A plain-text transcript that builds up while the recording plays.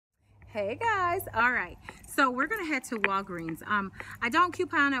Hey guys, all right, so we're gonna head to Walgreens. I don't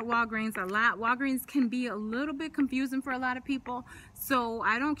coupon at Walgreens a lot. Walgreens can be a little bit confusing for a lot of people, so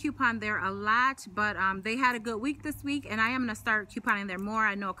I don't coupon there a lot, but they had a good week this week and I am gonna start couponing there more.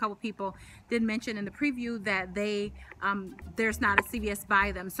 I know a couple people did mention in the preview that there's not a CVS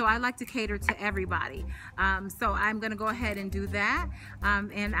by them, so I like to cater to everybody. So I'm gonna go ahead and do that,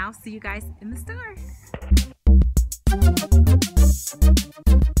 and I'll see you guys in the store.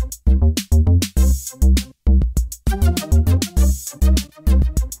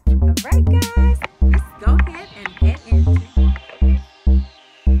 Alright guys, let's go ahead and head into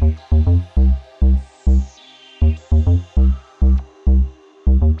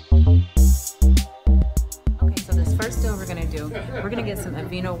Okay, so this first deal we're gonna get some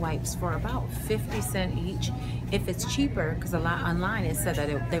Aveeno wipes for about 50 cents each. If it's cheaper, because a lot online it said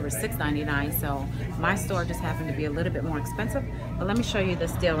that they were $6.99, so my store just happened to be a little bit more expensive. But let me show you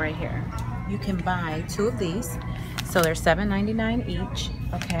this deal right here. You can buy 2 of these, so they're $7.99 each.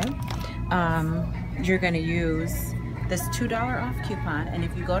 Okay, you're going to use this $2 off coupon, and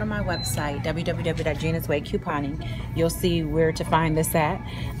if you go to my website www.ginaswaycouponing, you'll see where to find this at.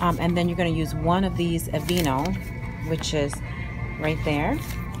 And then you're going to use 1 of these Aveeno, which is right there.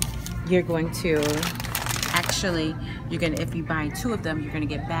 You're going to if you buy 2 of them, you're going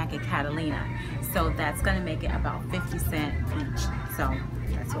to get back a Catalina, so that's going to make it about 50 cents each. So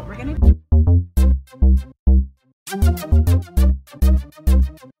that's what we're going to do.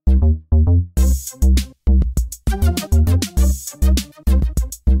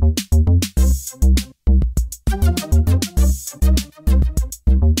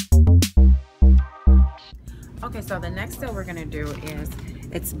 Okay, so the next deal we're gonna do is,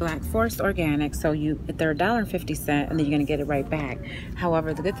 it's Black Forest Organic, so they're $1.50 and then you're gonna get it right back.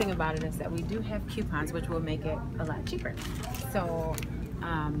 However, the good thing about it is that we do have coupons, which will make it a lot cheaper. So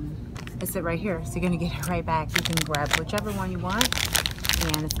it's it right here, so you're gonna get it right back. You can grab whichever one you want,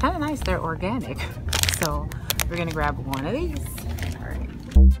 and it's kind of nice, they're organic. So we're gonna grab 1 of these. All right.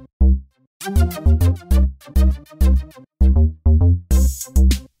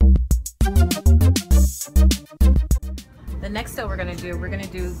 The next deal we're gonna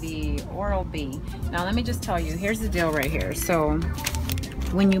do the Oral-B. Now let me just tell you, here's the deal right here. So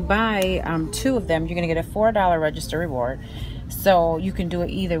when you buy 2 of them, you're gonna get a $4 register reward. So you can do it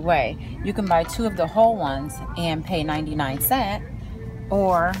either way. You can buy 2 of the whole ones and pay 99 cents,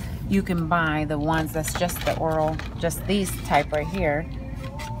 or you can buy the ones that's just the oral, just these type right here.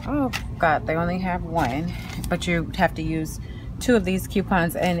 Oh God, they only have 1, but you have to use 2 of these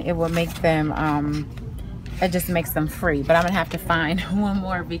coupons and it will make them, it just makes them free. But I'm gonna have to find 1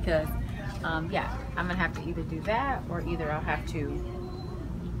 more because, yeah, I'm gonna have to either do that or either I'll have to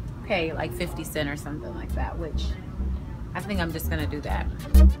pay like 50 cents or something like that, which I think I'm just gonna do that.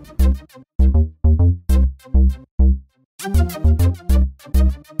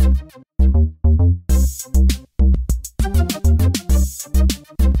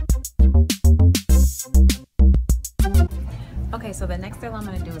 Okay, so the next deal I'm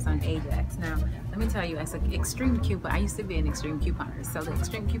going to do is on Ajax. Now, let me tell you, as an extreme coupon, I used to be an extreme couponer. So the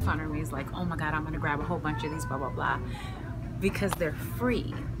extreme couponer means like, oh my God, I'm going to grab a whole bunch of these, blah, blah, blah, because they're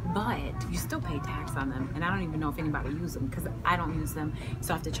free, but you still pay tax on them. And I don't even know if anybody uses them because I don't use them.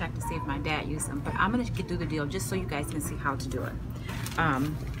 So I have to check to see if my dad uses them. But I'm going to get through the deal just so you guys can see how to do it.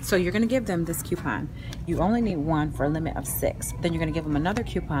 So you're going to give them this coupon. You only need 1 for a limit of 6. Then you're going to give them another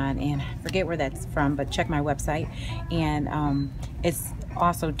coupon, and forget where that's from, but check my website. And it's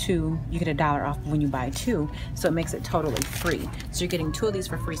also 2, you get $1 off when you buy 2, so it makes it totally free. So you're getting 2 of these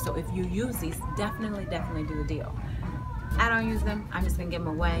for free. So if you use these, definitely do the deal. I don't use them, I'm just gonna give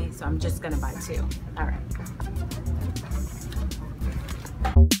them away, so I'm just gonna buy 2. All right.